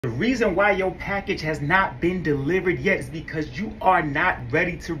The reason why your package has not been delivered yet is because you are not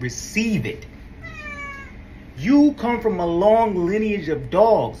ready to receive it. You come from a long lineage of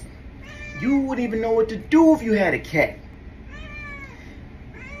dogs. You wouldn't even know what to do if you had a cat.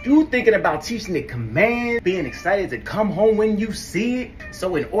 You thinking about teaching it commands, being excited to come home when you see it.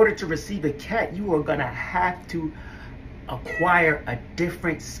 So in order to receive a cat, you are gonna have to acquire a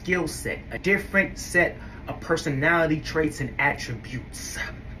different skill set, a different set of personality traits and attributes.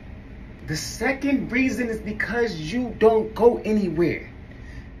 The second reason is because you don't go anywhere.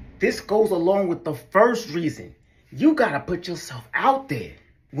 This goes along with the first reason. You gotta put yourself out there.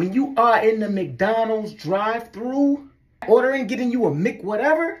 When you are in the McDonald's drive-thru, ordering, getting you a Mc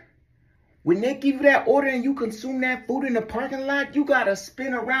whatever, when they give you that order and you consume that food in the parking lot, you gotta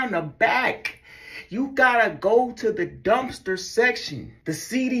spin around the back. You gotta go to the dumpster section. The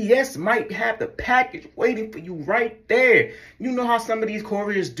CDS might have the package waiting for you right there. You know how some of these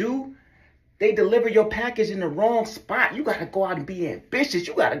couriers do? They deliver your package in the wrong spot. You gotta go out and be ambitious.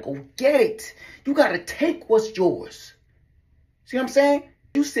 You gotta go get it. You gotta take what's yours. See what I'm saying?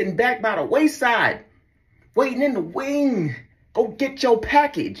 You sitting back by the wayside, waiting in the wing. Go get your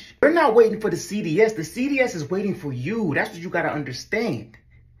package. We're not waiting for the CDS. The CDS is waiting for you. That's what you gotta understand.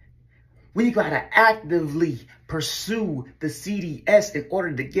 We gotta actively pursue the CDS in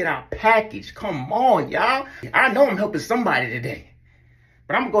order to get our package. Come on, y'all. I know I'm helping somebody today,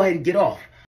 but I'm gonna go ahead and get off.